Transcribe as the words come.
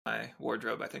my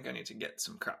wardrobe. I think I need to get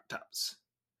some crop tops.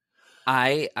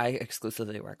 I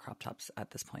exclusively wear crop tops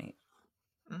at this point.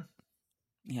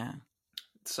 Yeah.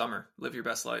 It's summer. Live your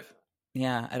best life.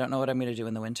 Yeah, I don't know what I'm going to do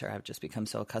in the winter. I've just become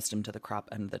so accustomed to the crop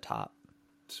and the top.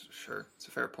 Sure. It's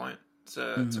a fair point. It's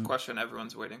a question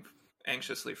everyone's waiting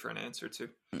anxiously for an answer to.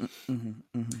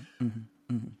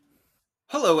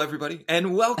 Hello, everybody,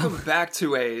 and welcome back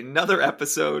to another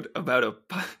episode about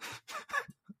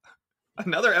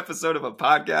another episode of a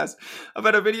podcast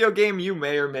about a video game you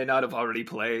may or may not have already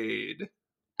played.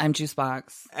 I'm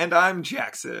Juicebox. And I'm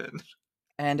Jackson.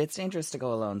 And it's dangerous to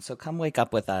go alone, so come wake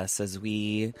up with us as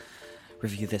we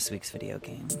review this week's video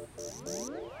game.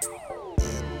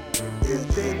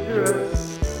 It's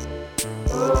dangerous.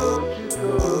 Won't you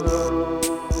go alone?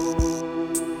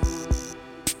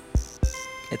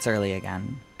 It's early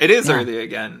again. It is early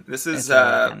again. This is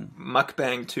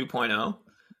Mukbang 2.0.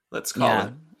 Let's call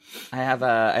it. I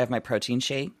have my protein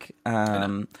shake.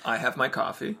 I have my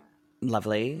coffee.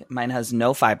 Lovely. Mine has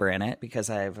no fiber in it because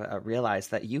I've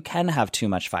realized that you can have too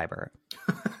much fiber.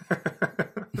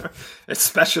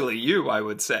 Especially you, I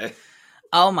would say.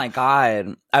 Oh my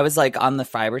God. I was like on the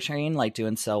fiber train, like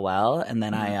doing so well. And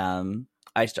then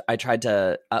I tried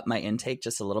to up my intake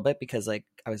just a little bit because like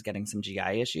I was getting some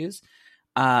GI issues.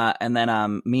 And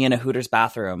then me in a Hooters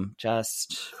bathroom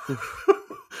just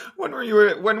When were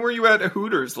you at a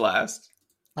Hooters last?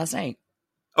 Last night.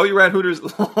 Oh, you were at Hooters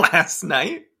last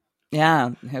night?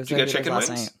 Yeah. Did you get chicken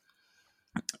wings?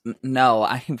 No,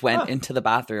 I went into the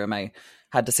bathroom. I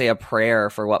had to say a prayer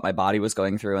for what my body was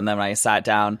going through. And then when I sat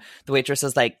down, the waitress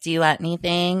was like, "Do you want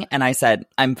anything?" And I said,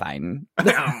 "I'm fine." I'm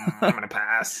going to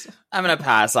pass. I'm going to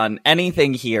pass on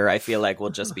anything here. I feel like will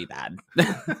just be bad.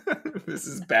 This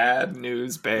is bad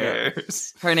news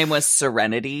bears. Her name was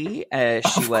Serenity. Of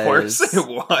course it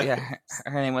was. Yeah,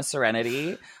 her name was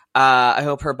Serenity. I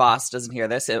hope her boss doesn't hear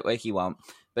this. He won't.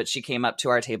 But she came up to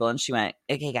our table and she went,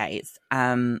 "Okay, guys,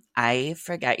 I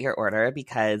forget your order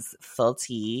because full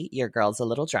tea, your girl's a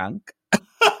little drunk."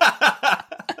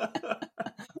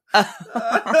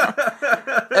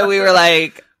 And we were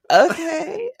like,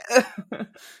 okay.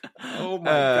 Oh my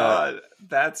God.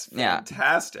 That's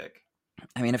fantastic.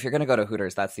 I mean, if you're going to go to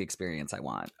Hooters, that's the experience I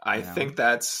want. I think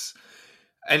that's...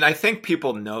 And I think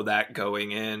people know that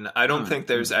going in. I don't think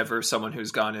there's ever someone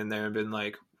who's gone in there and been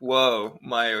like, "Whoa,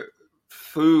 my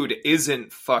food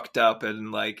isn't fucked up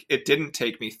and like it didn't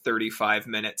take me 35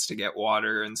 minutes to get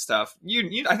water and stuff."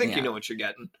 I think you know what you're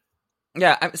getting.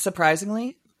 Yeah,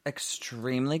 surprisingly,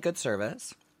 extremely good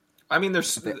service. I mean,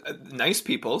 there's nice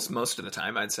people most of the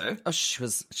time, I'd say. Oh, she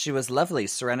was lovely.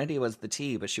 Serenity was the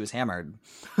tea, but she was hammered.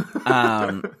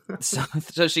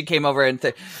 So she came over and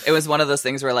it was one of those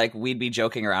things where like we'd be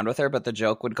joking around with her, but the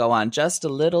joke would go on just a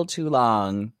little too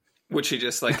long. Would she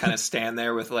just like kind of stand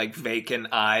there with like vacant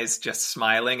eyes, just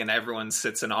smiling, and everyone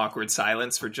sits in awkward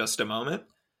silence for just a moment?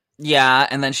 Yeah,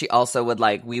 and then she also would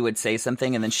like we would say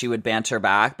something, and then she would banter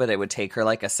back, but it would take her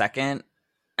like a second.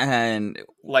 And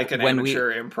like an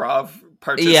amateur improv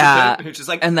participant who's just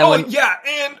like, and then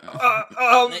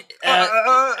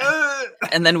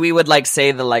and then we would like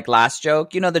say the like last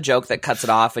joke, the joke that cuts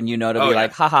it off, and be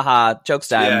like, "Ha ha ha, joke's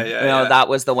done." That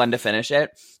was the one to finish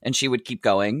it, and she would keep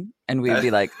going, and we'd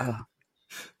be like, "Oh,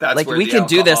 that's like we could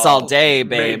do this all day,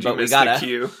 babe, but we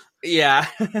gotta." Yeah.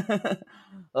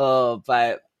 Oh,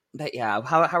 but yeah.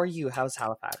 How are you? How's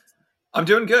Halifax? I'm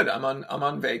doing good. I'm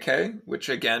on vacay, which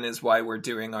again is why we're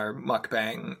doing our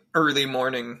mukbang early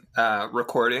morning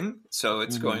recording. So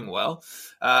it's going well.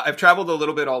 I've traveled a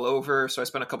little bit all over. So I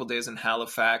spent a couple days in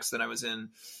Halifax. Then I was in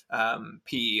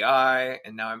PEI,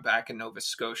 and now I'm back in Nova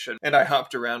Scotia. And I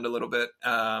hopped around a little bit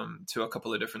to a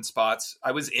couple of different spots.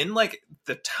 I was in like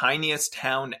the tiniest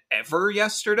town ever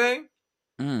yesterday.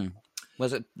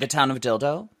 Was it the town of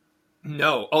Dildo?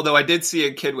 No, although I did see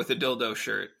a kid with a dildo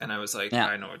shirt, and I was like,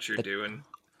 I know what you're doing.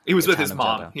 He was with his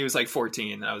mom. Dildo. He was like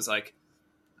 14. I was like,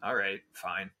 all right,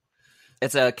 fine.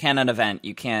 It's a canon event.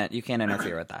 You can't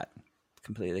interfere with that.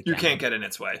 Completely canon. You can't get in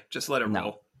its way. Just let it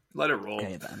roll. Let it roll.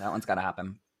 Okay, that one's got to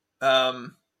happen.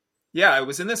 Yeah, I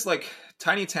was in this like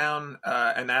tiny town,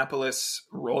 Annapolis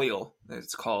Royal,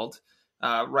 it's called,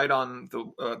 right on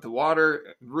the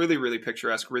water. Really, really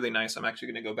picturesque, really nice. I'm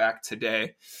actually going to go back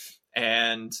today.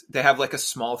 And they have like a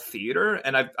small theater,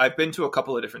 and I've been to a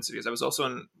couple of different cities. I was also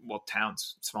in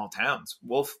small towns,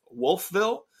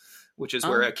 Wolfville, which is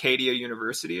where Acadia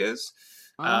University is.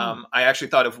 I actually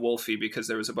thought of Wolfie because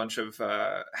there was a bunch of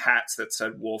hats that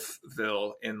said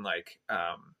Wolfville in like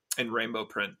in rainbow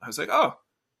print. I was like, oh,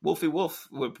 Wolfie Wolf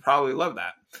would probably love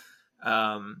that.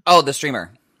 The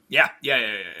streamer. Yeah.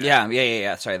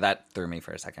 Sorry, that threw me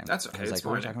for a second. That's okay. I was like,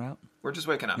 what are we talking about? We're just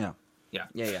waking up. Yeah. Yeah.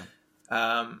 Yeah.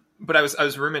 But I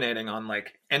was ruminating on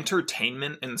like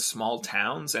entertainment in small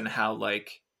towns and how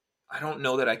like I don't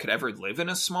know that I could ever live in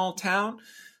a small town.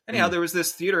 Anyhow, there was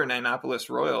this theater in Annapolis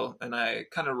Royal, and I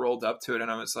kind of rolled up to it,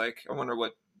 and I was like, I wonder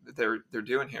what they're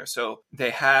doing here. So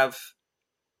they have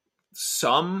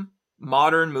some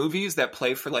modern movies that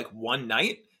play for like one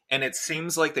night, and it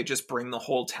seems like they just bring the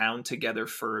whole town together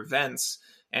for events,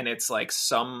 and it's like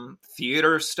some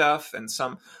theater stuff and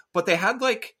some, but they had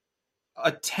like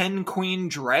a 10 queen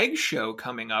drag show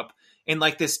coming up in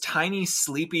like this tiny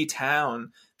sleepy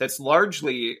town that's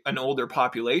largely an older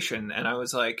population, and I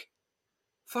was like,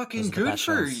 fucking good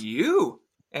for shows. you,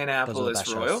 Those are the Annapolis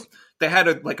best Royal. shows. They had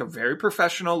a very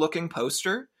professional looking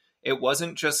poster. It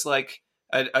wasn't just like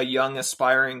a young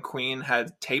aspiring queen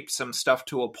had taped some stuff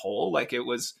to a pole. Like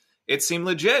it seemed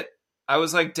legit. I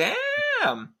was like,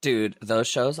 damn. Dude, those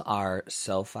shows are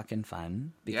so fucking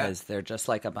fun because they're just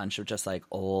like a bunch of just like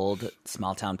old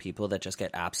small town people that just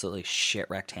get absolutely shit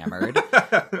wrecked hammered.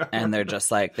 And they're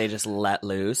just like, they just let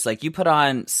loose. Like you put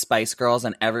on Spice Girls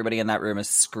and everybody in that room is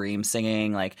scream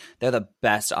singing. Like they're the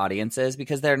best audiences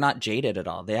because they're not jaded at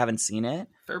all. They haven't seen it.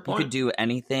 Fair point. You could do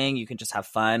anything. You can just have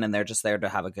fun and they're just there to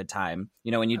have a good time.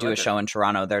 You know, when you do a show in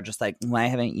Toronto, they're just like, why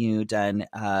haven't you done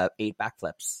 8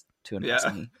 backflips to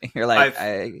impress me? You're like,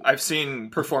 I've seen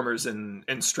performers in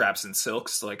straps and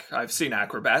silks. Like I've seen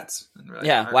acrobats.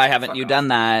 Like, why haven't you done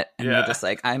that? And you're just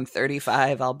like, I'm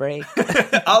 35. I'll break.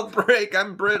 I'll break.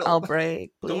 I'm brittle. I'll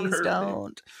break. Please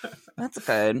don't. That's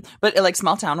good. But like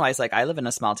small town wise, like I live in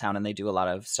a small town and they do a lot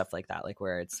of stuff like that. Like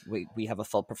where it's we have a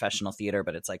full professional theater,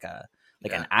 but it's like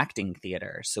an acting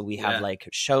theater. So we have like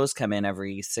shows come in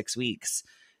every 6 weeks.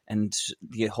 And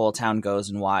the whole town goes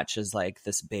and watches like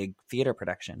this big theater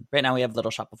production. Right now we have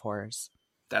Little Shop of Horrors.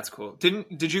 That's cool.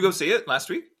 Did you go see it last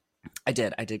week? I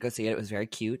did go see it. It was very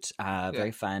cute,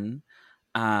 very fun.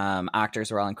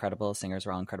 Actors were all incredible. Singers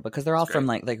were all incredible because they're all from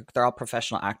like they're all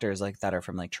professional actors like that are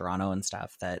from like Toronto and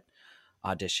stuff that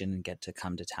audition and get to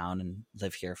come to town and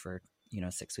live here for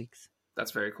 6 weeks.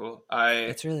 That's very cool.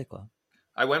 It's really cool.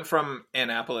 I went from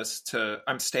Annapolis to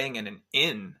I'm staying in an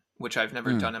inn, which I've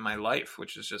never done in my life,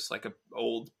 which is just like an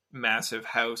old massive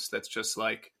house that's just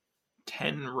like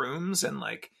 10 rooms and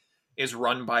like is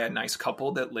run by a nice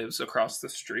couple that lives across the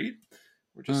street.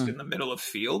 We're just in the middle of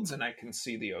fields and I can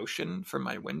see the ocean from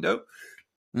my window.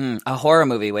 A horror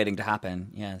movie waiting to happen.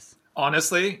 Yes.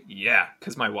 Honestly, yeah,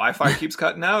 because my Wi-Fi keeps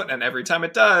cutting out, and every time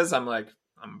it does, I'm like,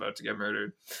 I'm about to get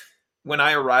murdered. When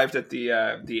I arrived at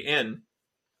the inn,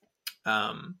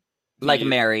 like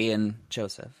Mary and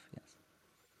Joseph. Yes.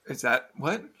 Is that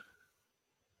what?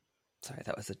 Sorry,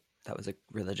 that was a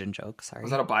religion joke. Sorry.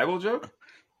 Was that a Bible joke?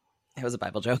 It was a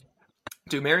Bible joke.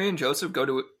 Do Mary and Joseph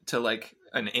go to like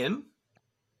an inn?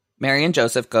 Mary and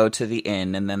Joseph go to the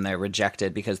inn and then they're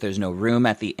rejected because there's no room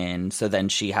at the inn. So then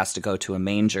she has to go to a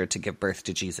manger to give birth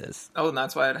to Jesus. Oh, and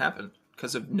that's why it happened.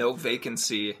 Because of no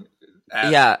vacancy.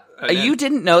 You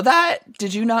didn't know that?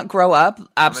 Did you not grow up?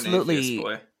 Absolutely. I'm an atheist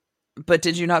boy. But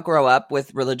did you not grow up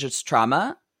with religious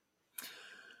trauma?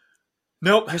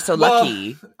 Nope. You're so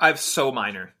lucky. I've so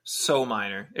minor.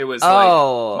 It was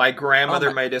like my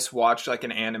grandmother made us watch like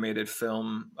an animated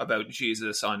film about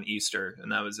Jesus on Easter,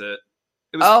 and that was it.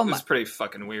 It was pretty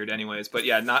fucking weird anyways, but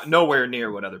yeah, not nowhere near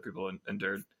what other people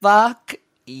endured. Fuck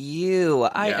you.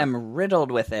 I am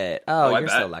riddled with it. Oh, you're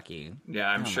so lucky. Yeah,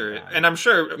 I'm sure. And I'm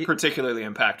sure particularly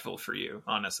impactful for you,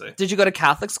 honestly. Did you go to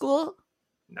Catholic school?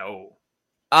 No.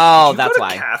 Oh, that's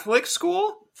why. Catholic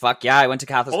school? Fuck yeah, I went to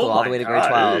Catholic school all the way to grade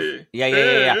 12.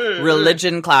 Yeah.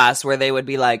 Religion class where they would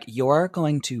be like, you're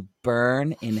going to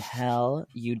burn in hell,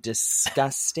 you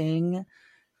disgusting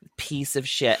piece of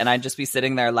shit. And I'd just be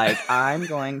sitting there like, I'm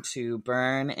going to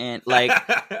burn in. Like,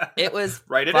 it was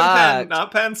write it in pen,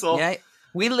 not pencil. Yeah.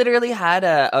 We literally had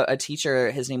a teacher,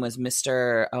 his name was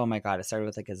Mr. Oh my God, it started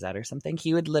with like a Z or something.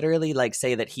 He would literally like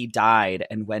say that he died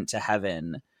and went to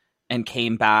heaven and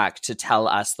came back to tell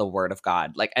us the word of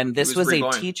God. Like, and this was a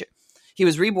teacher. He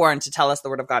was reborn to tell us the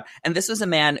word of God. And this was a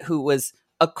man who was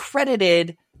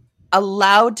accredited,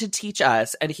 allowed to teach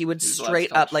us. And he would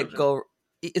straight up go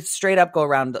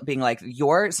around being like,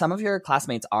 some of your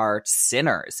classmates are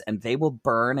sinners and they will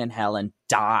burn in hell and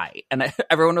die. And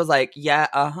everyone was like,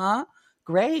 yeah,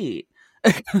 great.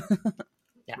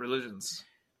 Yeah. Religion's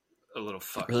a little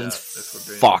fucked Religion's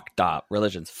up. Fucked up.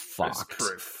 Religion's fucked.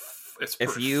 It's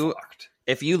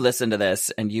if you listen to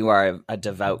this and you are a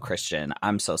devout Christian,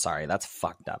 I'm so sorry. That's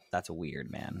fucked up. That's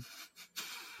weird, man.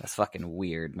 That's fucking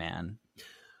weird, man.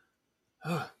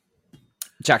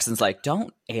 Jackson's like,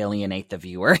 don't alienate the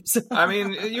viewers. I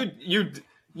mean,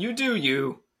 you do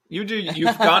you.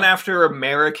 You've gone after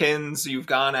Americans. You've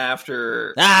gone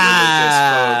after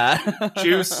religious folk.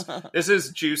 Juice. This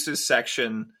is Juice's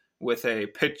section with a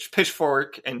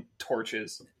pitchfork and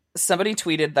torches. Somebody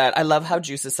tweeted that I love how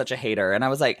Juice is such a hater, and I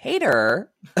was like, hater?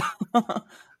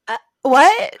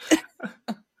 What?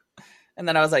 And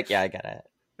then I was like, yeah, I get it.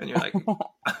 And you're like,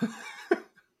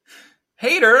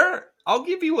 hater, I'll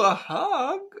give you a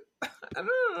hug. I don't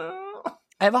know.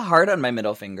 I have a heart on my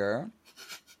middle finger.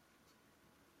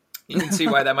 You can see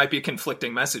why that might be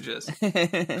conflicting messages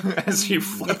as you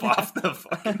flip off the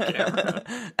fucking camera.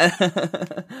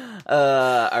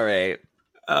 All right.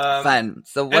 Fun.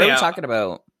 So what are we talking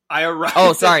about? I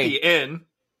arrived at the inn.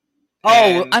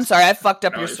 Oh, I'm sorry. I fucked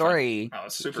up your story. Oh,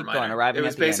 it's super minor. Going, it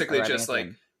was basically just like,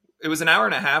 it was an hour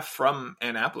and a half from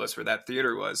Annapolis where that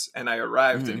theater was. And I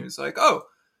arrived and he was like, oh,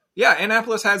 yeah,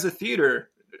 Annapolis has a theater.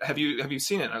 Have you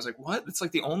seen it? And I was like, what? It's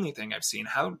like the only thing I've seen.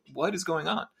 What is going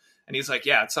on? And he's like,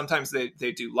 yeah, sometimes they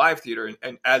do live theater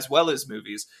and as well as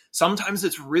movies. Sometimes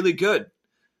it's really good.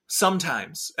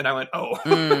 Sometimes. And I went, oh.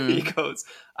 He goes,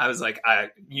 I was like,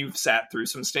 you've sat through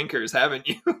some stinkers, haven't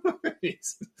you?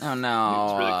 Oh, no.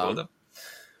 It's really cool, though.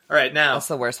 All right, now. That's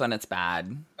the worst when it's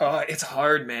bad. Oh, it's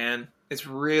hard, man. It's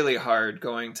really hard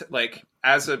going to, like,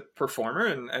 as a performer,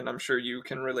 and I'm sure you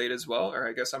can relate as well, or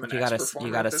I guess I'm an ex-performer.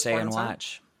 You got to stay and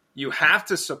watch. You have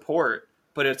to support,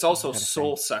 but it's also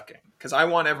soul-sucking. Because I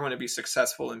want everyone to be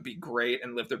successful and be great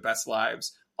and live their best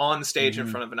lives on stage in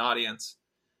front of an audience.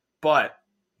 But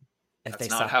that's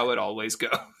not how it always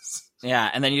goes. Yeah,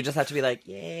 and then you just have to be like,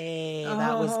 yay,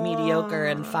 that was mediocre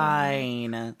and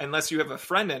fine. Unless you have a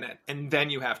friend in it, and then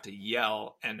you have to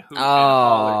yell and hoot and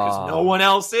holler, because no one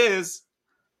else is.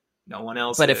 No one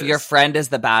else But is. if your friend is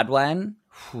the bad one...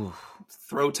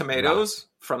 throw tomatoes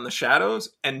from the shadows,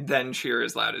 and then cheer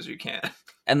as loud as you can.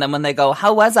 And then when they go,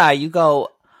 how was I? You go...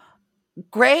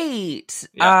 Great.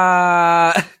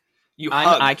 Yeah. You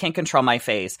hug. I can't control my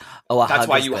face. That's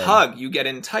why you hug. You get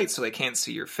in tight so they can't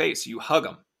see your face. You hug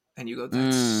them. And you go,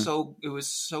 it was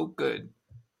so good.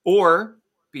 Or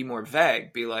be more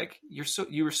vague. Be like,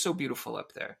 you were so beautiful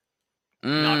up there.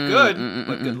 Not good,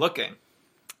 but good looking.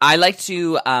 I like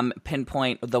to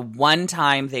pinpoint the one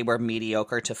time they were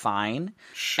mediocre to fine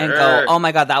and go, oh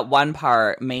my God, that one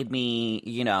part made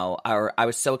me, or I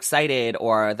was so excited,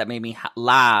 or that made me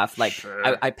laugh. Like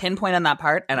I pinpoint on that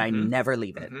part and I never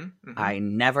leave it. I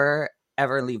never,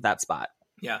 ever leave that spot.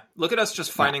 Yeah. Look at us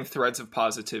just finding threads of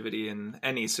positivity in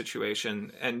any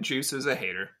situation. And Juice is a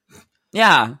hater.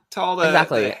 Yeah. To all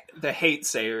the hate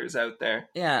sayers out there.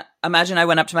 Yeah. Imagine I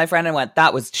went up to my friend and went,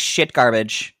 that was shit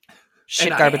garbage.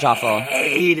 Garbage awful. I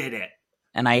hated it.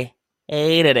 And I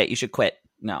hated it. You should quit.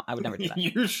 No, I would never do that.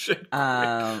 You should quit.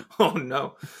 Oh,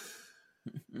 no.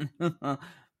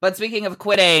 But speaking of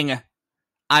quitting,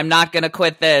 I'm not going to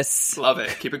quit this. Love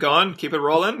it. Keep it going. Keep it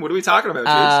rolling. What are we talking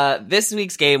about, Juice? This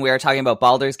week's game, we are talking about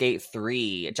Baldur's Gate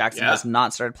 3. Jackson has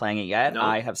not started playing it yet. Nope.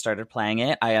 I have started playing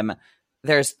it.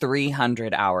 There's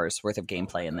 300 hours worth of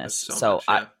gameplay in this. It's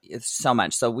so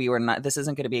much. So this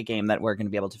isn't going to be a game that we're going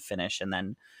to be able to finish and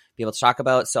then be able to talk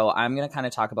about. So I'm going to kind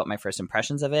of talk about my first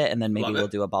impressions of it, and then maybe we'll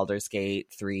do a Baldur's Gate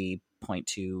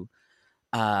 3.2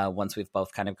 once we've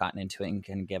both kind of gotten into it and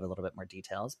can give a little bit more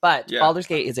details. But Baldur's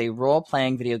Gate is a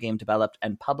role-playing video game developed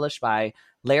and published by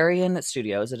Larian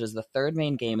Studios. It is the third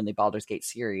main game in the Baldur's Gate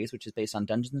series, which is based on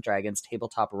Dungeons & Dragons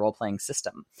tabletop role-playing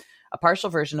system. A partial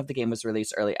version of the game was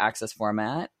released early access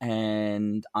format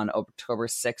and on October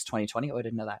 6, 2020. Oh, I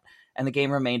didn't know that. And the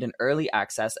game remained in early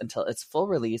access until its full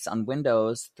release on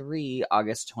Windows 3,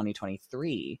 August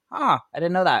 2023. I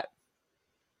didn't know that.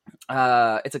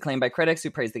 It's acclaimed by critics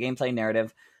who praise the gameplay,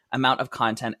 narrative, amount of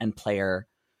content, and player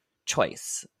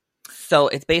choice. So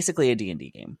it's basically a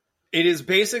D&D game. It is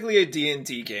basically a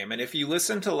D&D game. And if you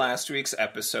listen to last week's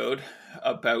episode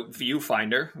about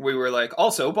Viewfinder, we were like,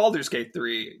 also, Baldur's Gate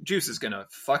 3, Juice is going to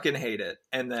fucking hate it.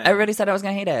 And then everybody said I was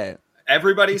going to hate it.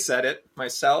 Everybody said it.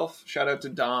 Myself, shout out to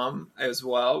Dom as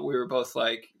well. We were both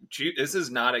like, this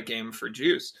is not a game for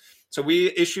Juice. So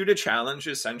we issued a challenge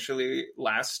essentially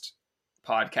last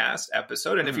podcast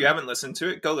episode. And if you haven't listened to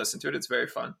it, go listen to it. It's very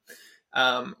fun.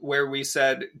 Where we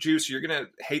said, Juice, you're going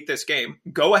to hate this game.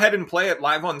 Go ahead and play it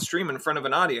live on stream in front of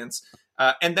an audience.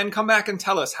 And then come back and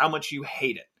tell us how much you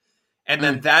hate it. And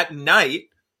then that night,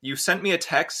 you sent me a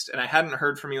text, and I hadn't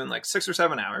heard from you in like 6 or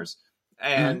 7 hours.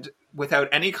 And without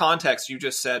any context, you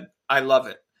just said, I love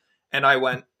it. And I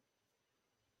went,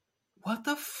 what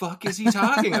the fuck is he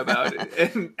talking about?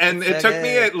 And it took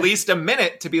me at least a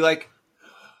minute to be like,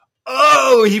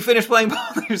 oh, he finished playing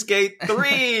Baldur's Gate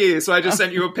 3. So I just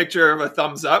sent you a picture of a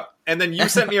thumbs up. And then you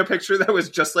sent me a picture that was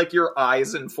just like your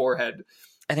eyes and forehead.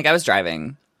 I think I was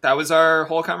driving. That was our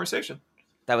whole conversation.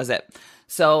 That was it.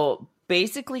 So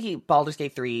basically, Baldur's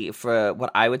Gate 3, for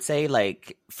what I would say,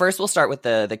 like, first we'll start with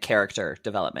the character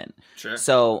development. Sure.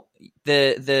 So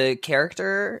the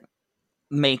character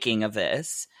making of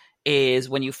this is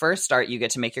when you first start, you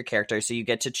get to make your character. So you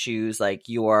get to choose like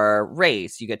your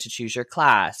race, you get to choose your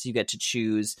class, you get to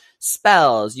choose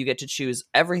spells, you get to choose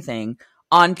everything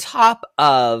on top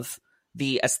of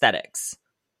the aesthetics.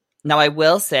 Now, I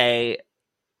will say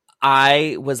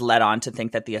I was led on to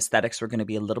think that the aesthetics were going to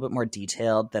be a little bit more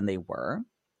detailed than they were.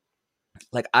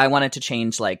 Like, I wanted to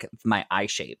change like my eye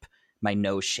shape, my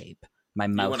nose shape, my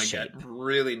mouth shape. Get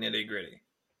really nitty gritty.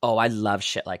 Oh, I love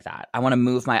shit like that. I want to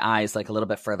move my eyes like a little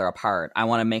bit further apart. I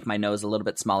want to make my nose a little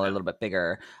bit smaller, a little bit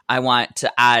bigger. I want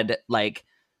to add like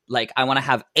I want to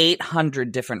have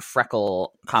 800 different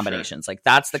freckle combinations. Sure. Like,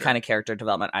 that's the kind of character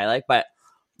development I like. But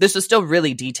this is still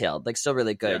really detailed, like still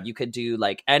really good. Yeah. You could do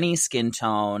like any skin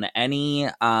tone, any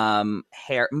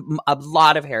hair, a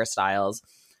lot of hairstyles.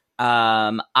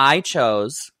 I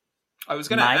chose. I was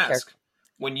going to ask.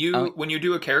 When you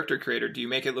do a character creator, do you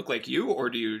make it look like you, or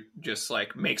do you just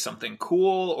like make something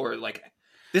cool, or like,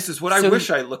 this is what I wish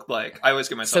I looked like? I always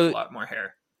give myself a lot more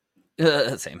hair.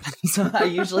 Same. So I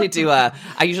usually do a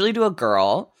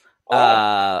girl. Oh.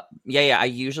 I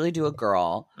usually do a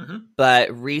girl,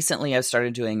 but recently I've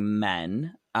started doing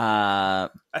men. I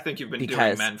think you've been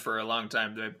doing men for a long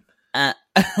time, babe. But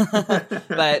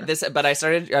I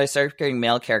started creating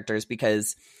male characters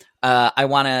because I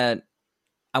want to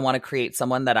create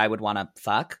someone that I would want to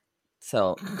fuck.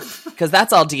 So, because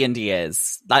that's all D&D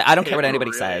is. I don't care what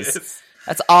anybody says.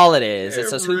 That's all it is.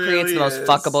 It's just who creates the most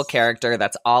fuckable character.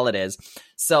 That's all it is.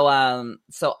 So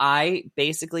I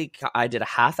basically I did a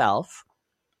half elf.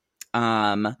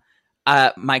 I'm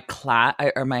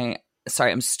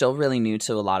still really new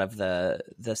to a lot of the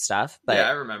stuff, but yeah,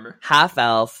 I remember. Half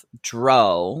elf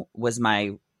drow was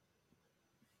not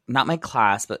my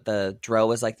class, but the drow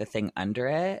was like the thing under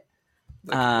it.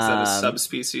 Like, is that a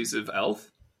subspecies of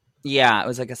elf? Yeah, it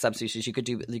was like a subspecies. You could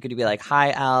be like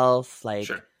high elf, like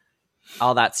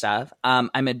all that stuff.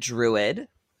 I'm a druid,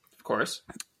 of course.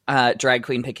 Drag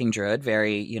queen picking druid,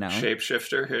 very,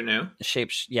 shapeshifter. Who knew?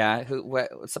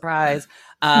 Surprise.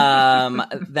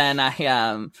 Then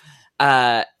I'm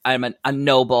a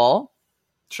noble.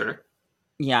 Sure.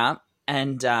 Yeah,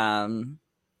 and I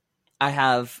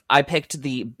picked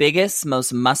the biggest,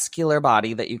 most muscular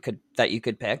body that you could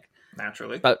pick.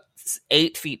 Naturally, about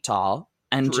 8 feet tall,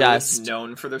 and Druids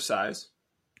known for their size,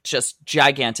 just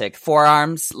gigantic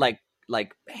forearms, like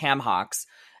ham hocks,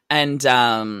 and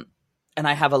I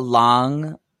have a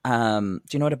long. Do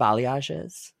you know what a balayage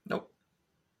is? Nope.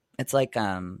 It's like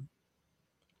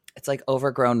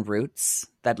overgrown roots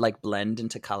that like blend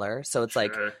into color. So it's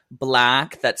like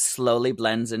black that slowly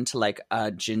blends into like a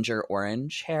ginger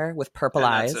orange hair with purple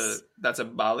eyes. That's a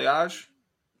balayage.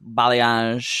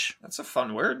 Balayage. That's a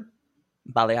fun word.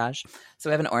 Balayage. So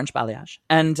we have an orange balayage.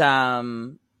 And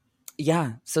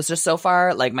yeah. So it's just so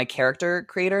far, like my character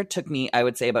creator took me, I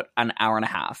would say, about an hour and a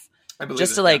half. I believe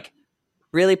just to like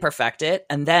really perfect it.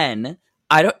 And then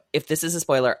if this is a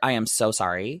spoiler, I am so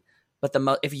sorry. But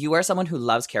if you are someone who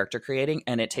loves character creating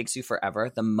and it takes you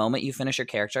forever, the moment you finish your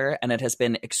character and it has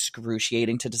been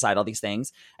excruciating to decide all these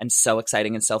things and so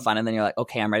exciting and so fun, and then you're like,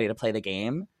 okay, I'm ready to play the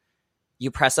game. You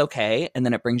press OK, and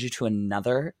then it brings you to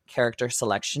another character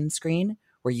selection screen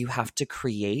where you have to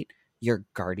create your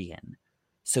guardian.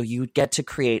 So you get to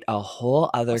create a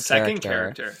whole other second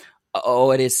character.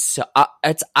 Oh, it is so.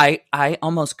 I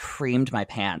almost creamed my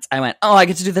pants. I went, oh, I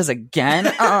get to do this again.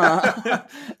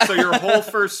 So your whole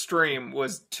first stream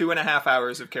was 2.5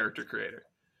 hours of character creator,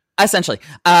 essentially.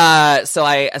 So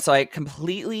I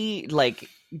completely like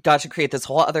got to create this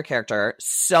whole other character.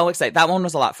 So excited. That one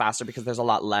was a lot faster because there's a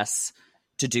lot less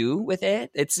to do with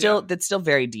it. It's still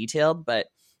very detailed, but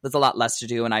there's a lot less to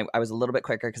do. And I was a little bit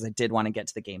quicker because I did want to get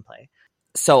to the gameplay.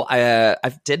 So I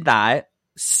did that.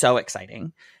 So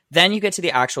exciting. Then you get to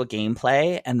the actual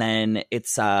gameplay, and then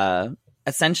it's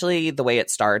essentially the way it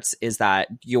starts is that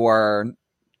your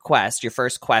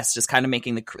first quest is kind of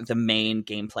making the main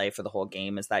gameplay for the whole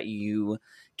game is that you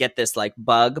get this like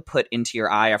bug put into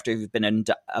your eye after you've been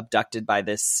abducted by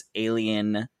this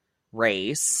alien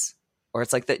race, or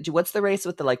it's like what's the race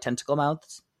with the like tentacle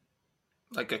mouths?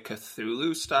 Like a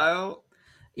Cthulhu style?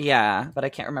 Yeah, but I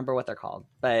can't remember what they're called.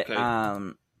 But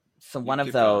okay. So one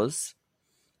of those.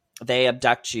 They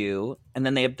abduct you, and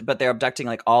then they're abducting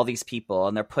like all these people,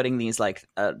 and they're putting these like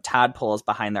tadpoles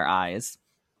behind their eyes,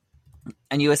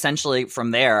 and you essentially from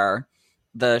there,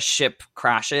 the ship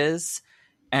crashes,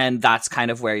 and that's kind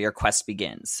of where your quest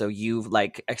begins. So you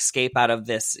like escape out of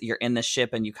this, you're in the ship,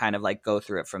 and you kind of like go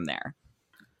through it from there.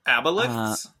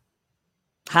 Aboliths?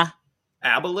 Huh?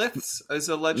 Aboliths is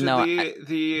No, allegedly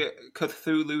the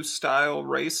Cthulhu-style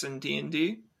race in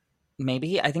D&D.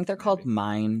 maybe. I think they're called Maybe.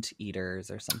 mind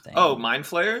eaters or something. Oh, mind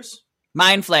flayers?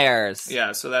 Mind flayers.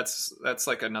 Yeah, so that's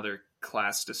like another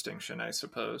class distinction, I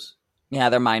suppose. Yeah,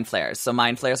 they're mind flayers. So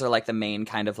mind flayers are like the main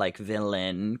kind of like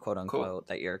villain, quote unquote, Cool.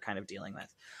 that you're kind of dealing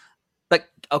with. But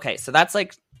okay, so that's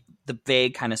like the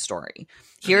vague kind of story.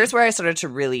 Here's where I started to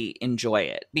really enjoy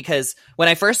it, because when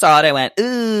I first saw it, I went,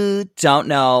 ooh, don't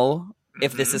know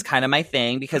if this is kind of my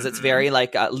thing, because it's very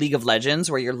like League of Legends,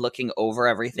 where you're looking over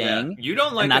everything. Yeah. You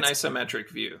don't like And an that's- isometric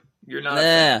view. You're not a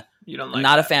fan. You don't like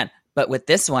not a that. fan. But with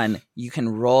this one, you can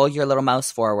roll your little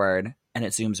mouse forward and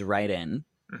it zooms right in.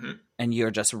 Mhm. And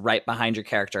you're just right behind your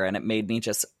character, and it made me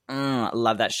just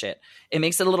love that shit. It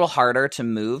makes it a little harder to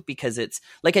move because it's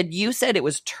like you said, it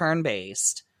was turn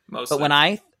based. Mostly.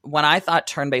 But when I thought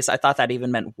turn based, I thought that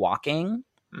even meant walking.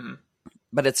 Mhm.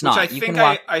 But it's Which not. I You think can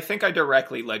walk. I think I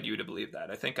directly led you to believe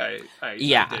that. I think I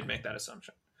Yeah. did make that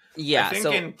assumption. Yeah. I think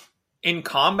So in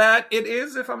combat it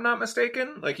is, if I'm not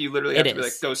mistaken. Like you literally have It to be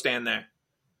is. like, go stand there.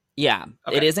 yeah,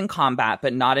 Okay. it is in combat,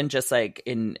 but not in just like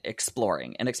in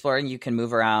exploring. In exploring, you can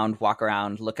move around, walk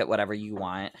around, look at whatever you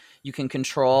want. You can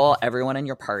control everyone in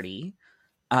your party.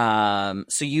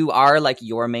 So you are like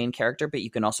your main character, but you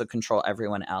can also control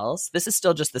everyone else. This is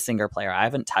still just the single player. I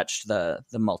haven't touched the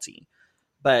multi,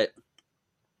 but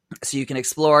so you can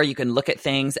explore, you can look at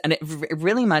things, and it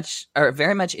really much or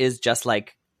very much is just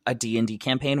like a D&D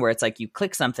campaign where it's like you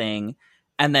click something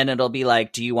and then it'll be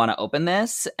like, do you want to open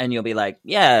this? And you'll be like,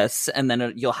 yes. And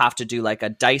then you'll have to do like a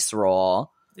dice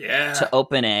roll Yeah. to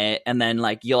open it. And then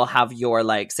like you'll have your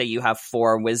like, say you have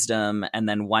 4 wisdom and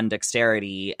then 1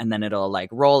 dexterity, and then it'll like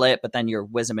roll it, but then your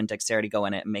wisdom and dexterity go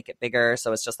in it and make it bigger.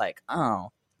 So it's just like,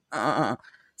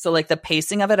 So like the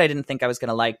pacing of it, I didn't think I was going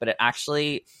to like, but it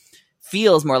actually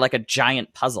feels more like a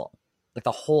giant puzzle, like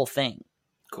the whole thing.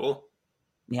 Cool.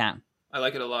 Yeah. I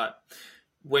like it a lot.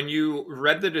 When you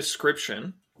read the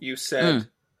description, you said,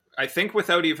 I think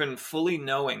without even fully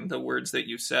knowing the words that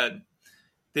you said,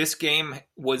 this game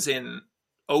was in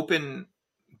open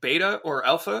beta or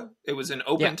alpha. It was in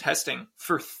open testing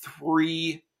for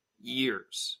 3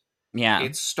 years. Yeah.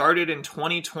 It started in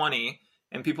 2020,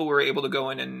 and people were able to go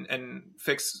in and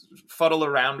fuddle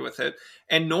around with it.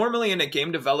 And normally in a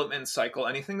game development cycle,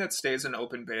 anything that stays in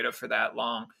open beta for that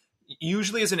long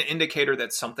usually is an indicator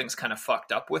that something's kind of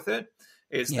fucked up with it.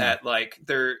 That like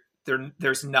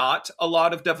there's not a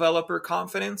lot of developer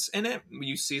confidence in it.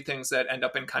 You see things that end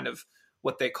up in kind of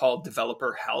what they call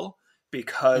developer hell,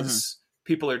 because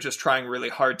people are just trying really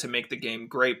hard to make the game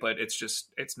great, but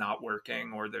it's not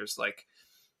working, or there's like,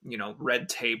 you know, red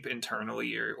tape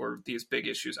internally or these big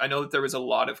issues. I know that there was a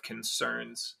lot of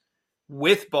concerns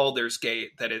with Baldur's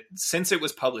Gate that since it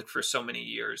was public for so many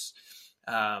years,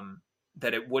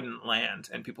 that it wouldn't land,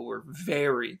 and people were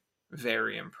very,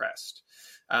 very impressed.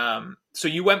 So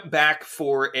you went back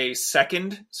for a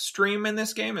second stream in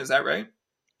this game, is that right?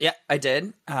 Yeah, I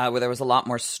did. Where there was a lot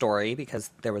more story because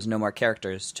there was no more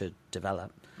characters to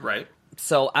develop. Right.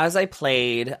 So as I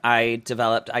played, I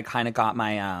kind of got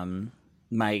my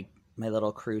my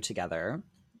little crew together,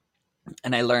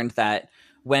 and I learned that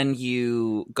when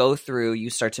you go through, you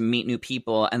start to meet new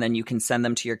people, and then you can send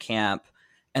them to your camp,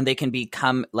 and they can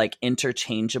become like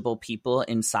interchangeable people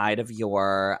inside of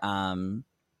your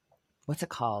what's it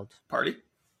called? Party.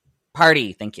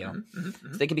 Thank you. So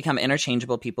they can become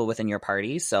interchangeable people within your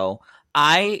party. So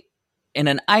in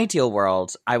an ideal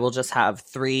world, I will just have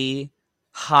 3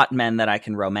 hot men that I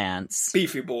can romance.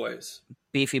 Beefy boys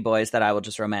That I will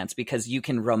just romance, because you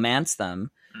can romance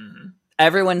them.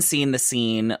 Everyone's seen the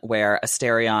scene where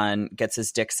Asterion gets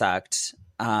his dick sucked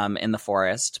in the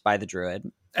forest by the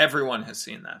druid. Everyone has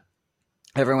seen that.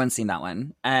 Everyone's seen that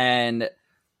one. And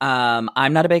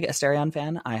I'm not a big Asterion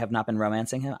fan. I have not been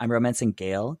romancing him. I'm romancing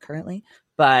Gale currently.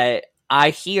 But I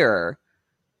hear,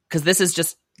 because this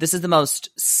is the most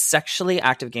sexually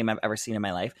active game I've ever seen in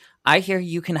my life. I hear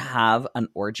you can have an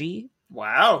orgy.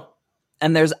 Wow.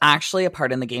 And there's actually a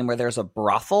part in the game where there's a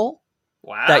brothel.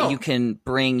 Wow. That you can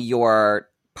bring your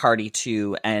party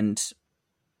to and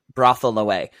brothel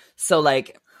away. So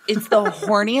like, it's the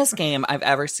horniest game I've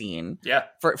ever seen. Yeah.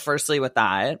 Firstly with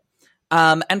that.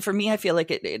 And for me, I feel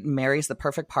like it marries the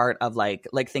perfect part of like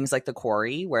things like The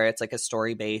Quarry, where it's like a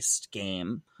story-based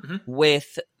game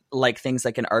with like things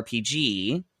like an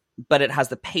RPG, but it has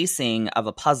the pacing of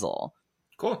a puzzle.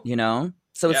 Cool. You know?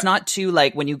 So it's not too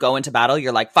like when you go into battle,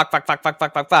 you're like, fuck.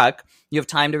 You have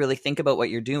time to really think about what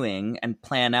you're doing and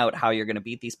plan out how you're going to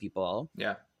beat these people.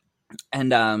 Yeah.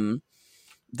 And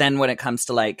then when it comes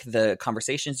to like the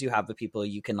conversations you have with people,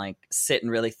 you can like sit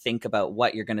and really think about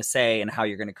what you're going to say and how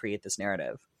you're going to create this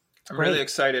narrative. I'm really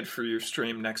excited for your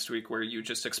stream next week where you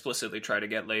just explicitly try to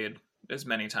get laid as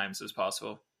many times as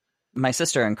possible. My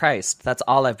sister in Christ. That's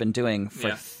all I've been doing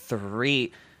for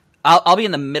 3. I'll be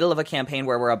in the middle of a campaign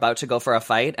where we're about to go for a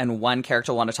fight, and one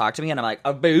character will want to talk to me, and I'm like,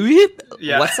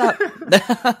 what's up?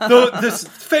 This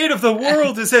fate of the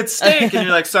world is at stake, and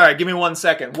you're like, sorry, give me 1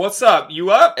 second. What's up?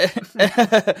 You up?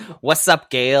 What's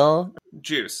up, Gail?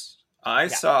 Juice, I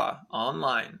saw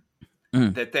online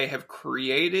that they have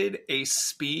created a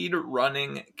speed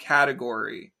running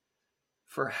category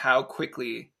for how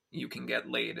quickly you can get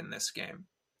laid in this game.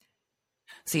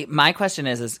 See, my question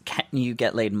is can you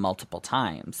get laid multiple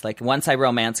times? Like, once I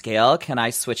romance Gail, can I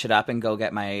switch it up and go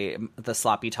get the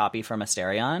sloppy toppy from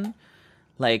Asterion?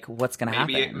 Like, what's going to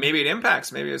happen? Maybe it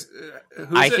impacts. Maybe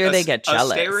I hear they get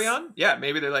jealous. Asterion? Yeah,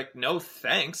 maybe they're like, no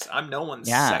thanks. I'm no one's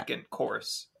second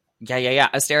course. Yeah.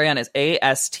 Asterion is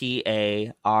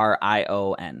Astarion.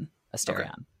 Asterion. Okay.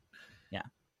 Yeah.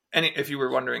 And if you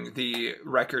were wondering, the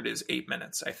record is 8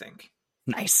 minutes, I think.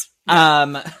 Nice.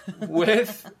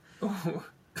 With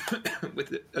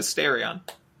Asterion.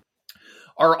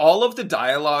 Are all of the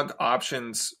dialogue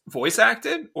options voice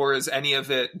acted, or is any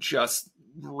of it just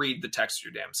read the text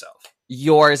your damn self?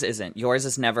 Yours isn't. Yours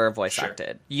is never voice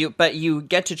acted. But you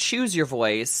get to choose your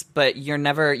voice, but you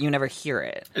never hear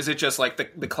it. Is it just like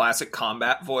the classic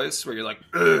combat voice where you're like,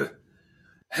 ugh?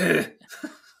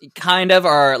 Kind of,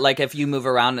 or like if you move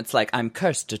around, it's like, I'm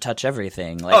cursed to touch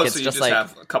everything. Like, it's so you just like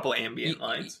have a couple ambient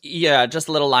lines. Yeah, just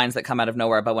little lines that come out of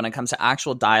nowhere. But when it comes to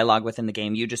actual dialogue within the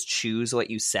game, you just choose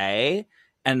what you say,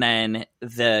 and then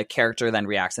the character then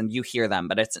reacts, and you hear them.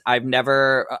 But I've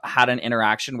never had an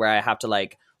interaction where I have to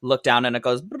like look down and it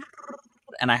goes,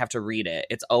 and I have to read it.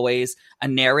 It's always a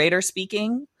narrator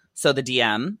speaking, so the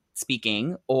DM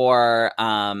speaking, or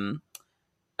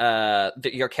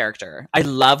your character. I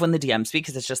love when the DM speaks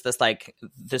because it's just this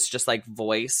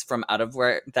voice from out of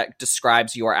where that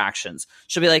describes your actions.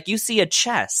 She'll be like, you see a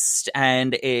chest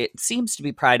and it seems to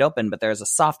be pried open, but there's a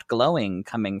soft glowing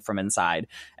coming from inside.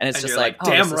 And it's just like,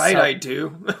 damn right I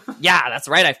do. Yeah, that's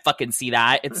right. I fucking see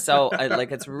that. It's so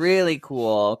like, it's really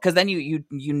cool. Cause then you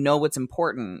know what's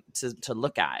important to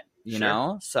look at, you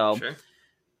know? So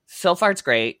far it's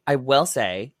great. I will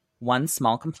say one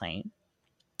small complaint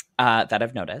that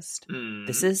I've noticed.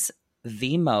 This is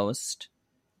the most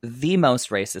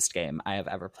racist game I have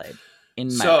ever played in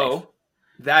my life. So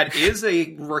that is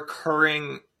a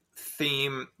recurring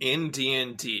theme in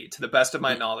D&D, to the best of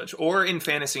my knowledge, or in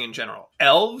fantasy in general.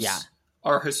 Elves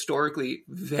are historically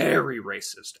very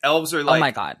racist. Elves are like, oh my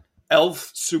God,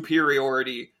 elf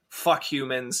superiority, fuck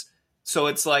humans. So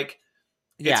it's like,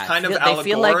 it's kind of allegorical. They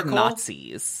feel like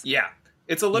Nazis. Yeah.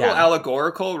 It's a little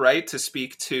allegorical, right? To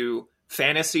speak to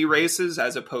fantasy races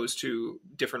as opposed to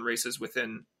different races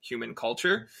within human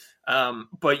culture.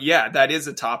 But yeah, that is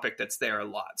a topic that's there a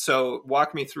lot. So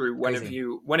walk me through when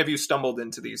have you stumbled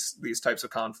into these types of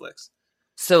conflicts?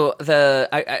 So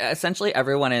essentially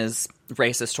everyone is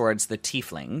racist towards the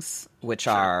tieflings, which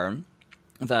are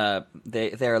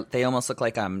they almost look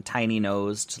like tiny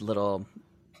nosed little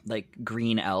like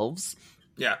green elves.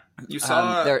 Yeah. You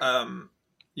saw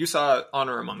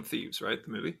Honor Among Thieves, right? The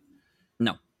movie?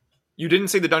 No. You didn't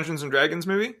see the Dungeons and Dragons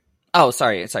movie? Oh,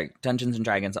 sorry. Dungeons and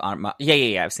Dragons.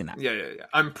 Yeah. I've seen that. Yeah.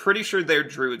 I'm pretty sure their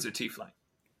druid's a tiefling.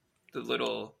 The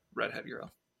little redhead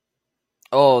girl.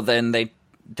 Oh, then they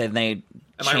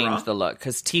changed the look,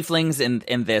 because tieflings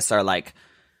in this are like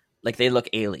they look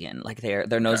alien. Like their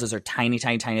noses are tiny.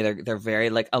 They're very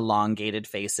like elongated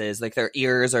faces. Like their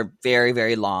ears are very,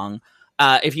 very long.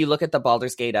 If you look at the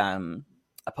Baldur's Gate a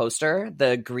poster,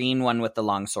 the green one with the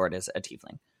long sword is a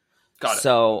tiefling. Got it.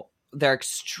 So they're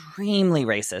extremely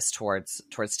racist towards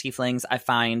tieflings. I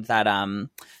find that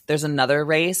there's another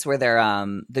race where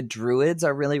the druids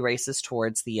are really racist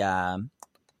towards the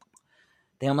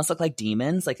they almost look like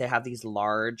demons. Like they have these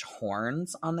large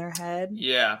horns on their head.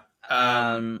 Yeah.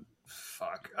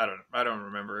 Fuck. I don't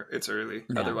remember. It's early.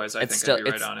 No, Otherwise, I think I'd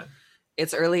be right on it.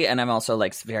 It's early, and I'm also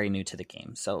like very new to the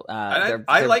game. So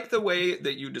I like the way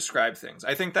that you describe things.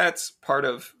 I think that's part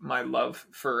of my love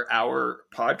for our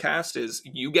podcast is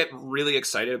you get really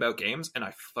excited about games, and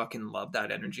I fucking love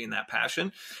that energy and that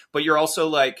passion. But you're also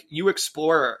like, you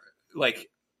explore like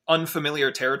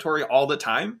unfamiliar territory all the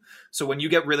time. So when you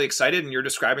get really excited and you're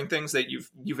describing things that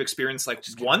you've experienced like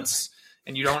once,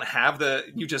 and you don't have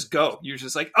you just go. You're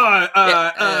just like,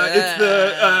 it's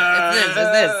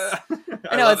this.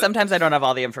 I know love it. sometimes I don't have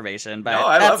all the information, but No,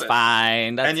 I love that's it.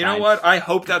 fine. That's And you know fine. what? I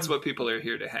hope that's what people are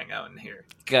here to hang out and hear.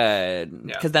 Good,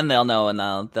 Yeah. because then they'll know and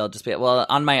they'll just be well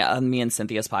on me and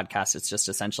Cynthia's podcast. It's just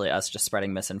essentially us just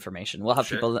spreading misinformation. We'll have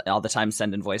Sure. people all the time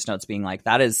send in voice notes being like,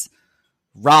 "That is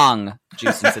wrong,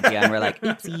 Juice and Cynthia," and we're like,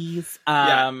 "Oopsies."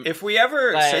 Yeah. If we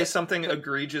ever but- say something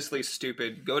egregiously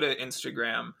stupid, go to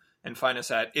Instagram and find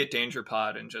us at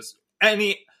itdangerpod and just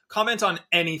comment on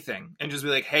anything and just be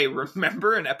like, hey,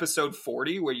 remember in episode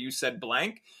 40 where you said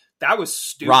blank? That was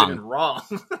stupid Wrong. and wrong.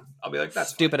 I'll be like, that's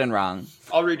stupid fine. and wrong.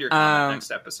 I'll read your comment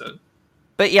next episode.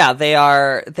 But yeah, they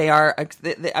are.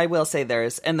 I will say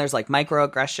there's like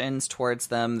microaggressions towards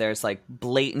them. There's like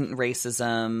blatant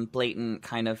racism, blatant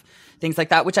kind of things like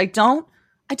that, which I don't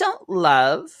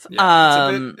love.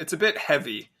 Yeah, it's a bit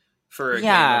heavy for a game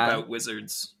about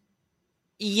wizards.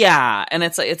 Yeah, and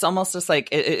it's almost just like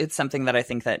it's something that I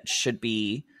think that should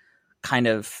be kind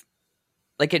of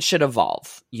like it should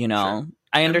evolve. You know, Sure.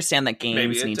 I understand that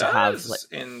games need to have like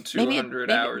in 200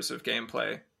 hours of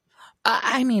gameplay.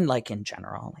 I mean, like in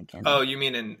general, like you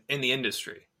mean in the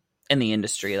industry? In the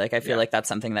industry, like I feel like that's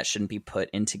something that shouldn't be put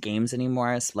into games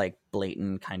anymore. It's like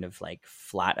blatant, kind of like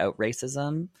flat out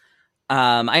racism.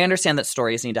 I understand that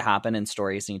stories need to happen and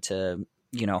stories need to,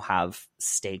 have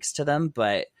stakes to them,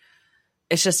 but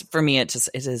it's just for me, it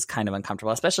is kind of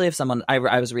uncomfortable, especially if someone. I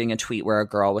was reading a tweet where a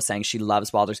girl was saying she loves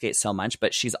Baldur's Gate so much,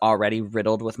 but she's already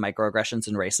riddled with microaggressions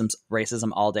and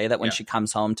racism all day. That when she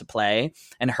comes home to play,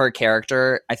 and her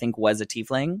character, I think, was a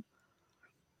tiefling,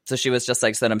 so she was just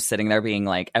like, so that I'm sitting there being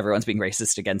like, everyone's being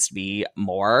racist against me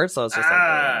more. So it's just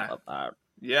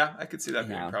yeah, I could see that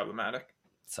being problematic.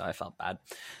 So I felt bad,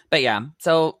 but yeah,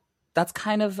 so. That's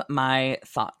kind of my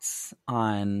thoughts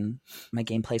on my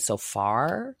gameplay so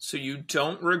far. So you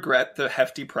don't regret the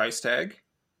hefty price tag?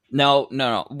 No.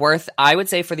 Worth, I would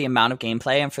say, for the amount of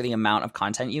gameplay and for the amount of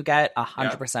content you get,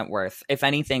 100% worth. If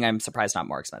anything, I'm surprised not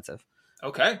more expensive.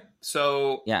 Okay.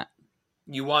 So yeah,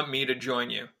 you want me to join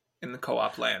you in the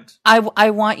co-op land? I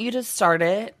want you to start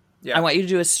it. Yeah. I want you to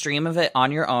do a stream of it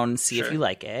on your own, see if you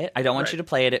like it. I don't want you to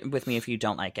play it with me if you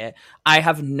don't like it. I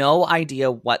have no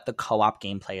idea what the co-op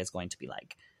gameplay is going to be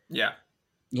like. Yeah.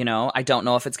 I don't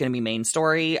know if it's going to be main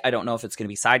story. I don't know if it's going to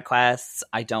be side quests.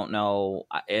 I don't know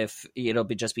if it'll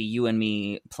just be you and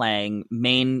me playing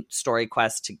main story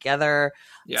quests together.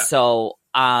 Yeah. So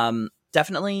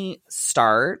definitely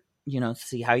start,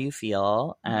 see how you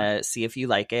feel, see if you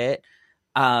like it.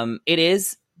 It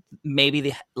is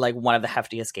maybe one of the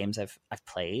heftiest games I've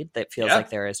played that feels like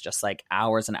there is just like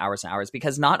hours and hours and hours,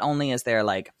 because not only is there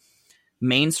like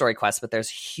main story quests, but there's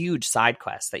huge side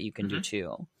quests that you can do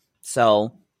too.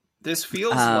 So this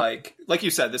feels like you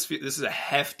said, this is a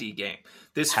hefty game.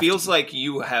 This feels like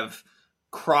you have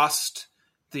crossed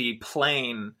the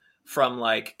plane from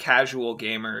like casual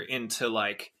gamer into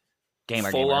like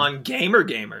full on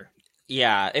gamer.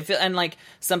 Yeah, and like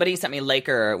somebody sent me,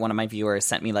 Laker, one of my viewers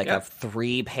sent me like a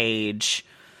 3-page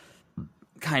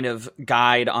kind of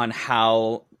guide on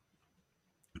how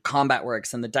combat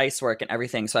works and the dice work and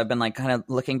everything. So I've been like kind of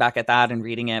looking back at that and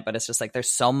reading it, but it's just like there's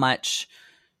so much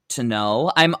to know.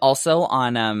 I'm also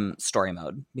on story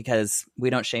mode because we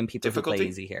don't shame people who play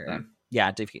easy here. Mm.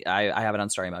 Yeah, I have it on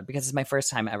story mode because it's my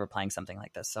first time ever playing something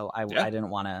like this. So I didn't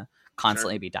want to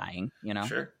constantly be dying,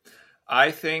 Sure.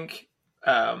 I think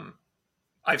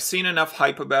I've seen enough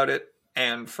hype about it,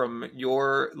 and from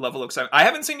your level of excitement, I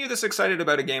haven't seen you this excited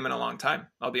about a game in a long time.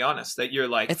 I'll be honest, that you're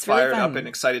like it's fired really up and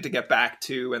excited to get back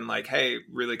to, and like, hey,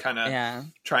 really kind of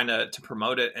trying to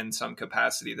promote it in some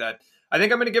capacity. That I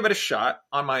think I'm going to give it a shot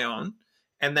on my own,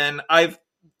 and then I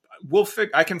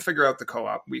can figure out the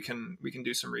co-op. We can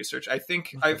do some research. I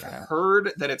think I've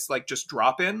heard that it's like just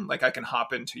drop in, like I can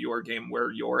hop into your game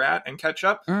where you're at and catch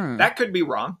up. That could be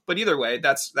wrong, but either way,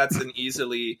 that's an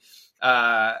easily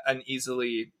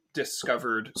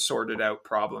discovered, sorted out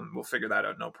problem. We'll figure that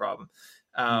out, no problem.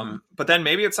 But then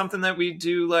maybe it's something that we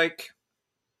do, like,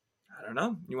 I don't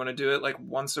know, you want to do it like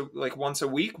once a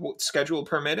week, schedule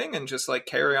permitting, and just like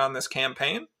carry on this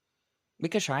campaign. We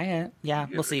could try it. Yeah,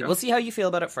 we'll see. We'll see how you feel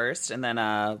about it first, and then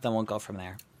we'll go from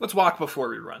there. Let's walk before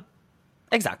we run.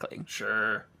 Exactly.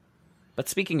 Sure. But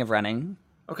speaking of running,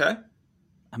 okay,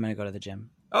 I'm gonna go to the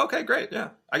gym. Okay, great. Yeah,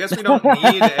 I guess we don't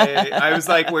need I was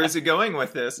like, where's he going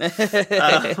with this?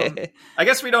 I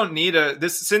guess we don't need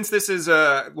since this is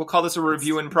we'll call this a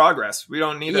review in progress. We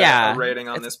don't need a rating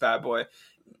on this bad boy.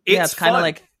 It's kind of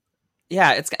like.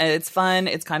 Yeah, it's fun.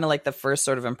 It's kind of like the first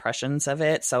sort of impressions of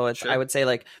it. So it's I would say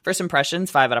like first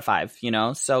impressions, 5 out of 5.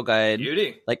 So good.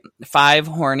 Beauty. Like 5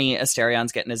 horny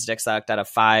Asterions getting his dick sucked out of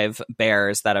 5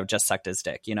 bears that have just sucked his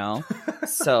dick.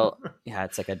 So yeah,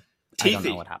 it's like I don't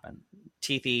know what happened.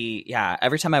 teethy. Yeah,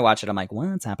 every time I watch it, I'm like,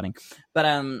 what's happening?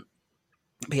 But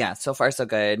yeah, so far so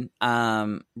good.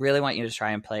 Really want you to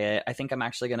try and play it. I think I'm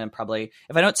actually gonna probably,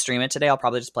 if I don't stream it today, I'll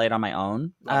probably just play it on my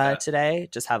own today.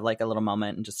 Just have like a little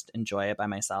moment and just enjoy it by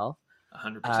myself.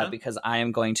 100%. Because I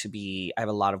have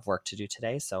a lot of work to do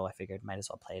today, so I figured might as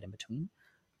well play it in between.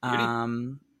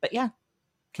 But yeah,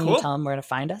 can you tell them where to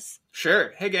find us?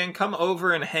 Sure. Hey, gang, come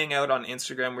over and hang out on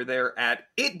Instagram. We're there at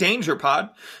ItDangerPod.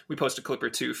 We post a clip or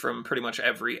two from pretty much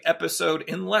every episode,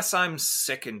 unless I'm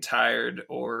sick and tired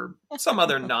or some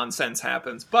other nonsense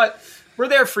happens. But we're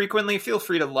there frequently. Feel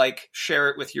free to share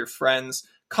it with your friends,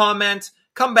 comment,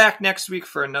 come back next week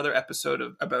for another episode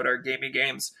about our gaming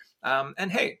games.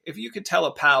 And hey, if you could tell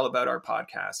a pal about our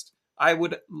podcast, I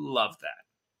would love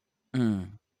that.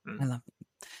 I love it.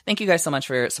 Thank you guys so much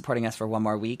for supporting us for one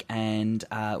more week, and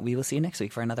we will see you next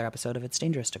week for another episode of It's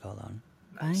Dangerous to Go Alone.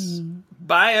 Nice. Bye.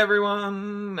 Bye,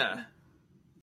 everyone.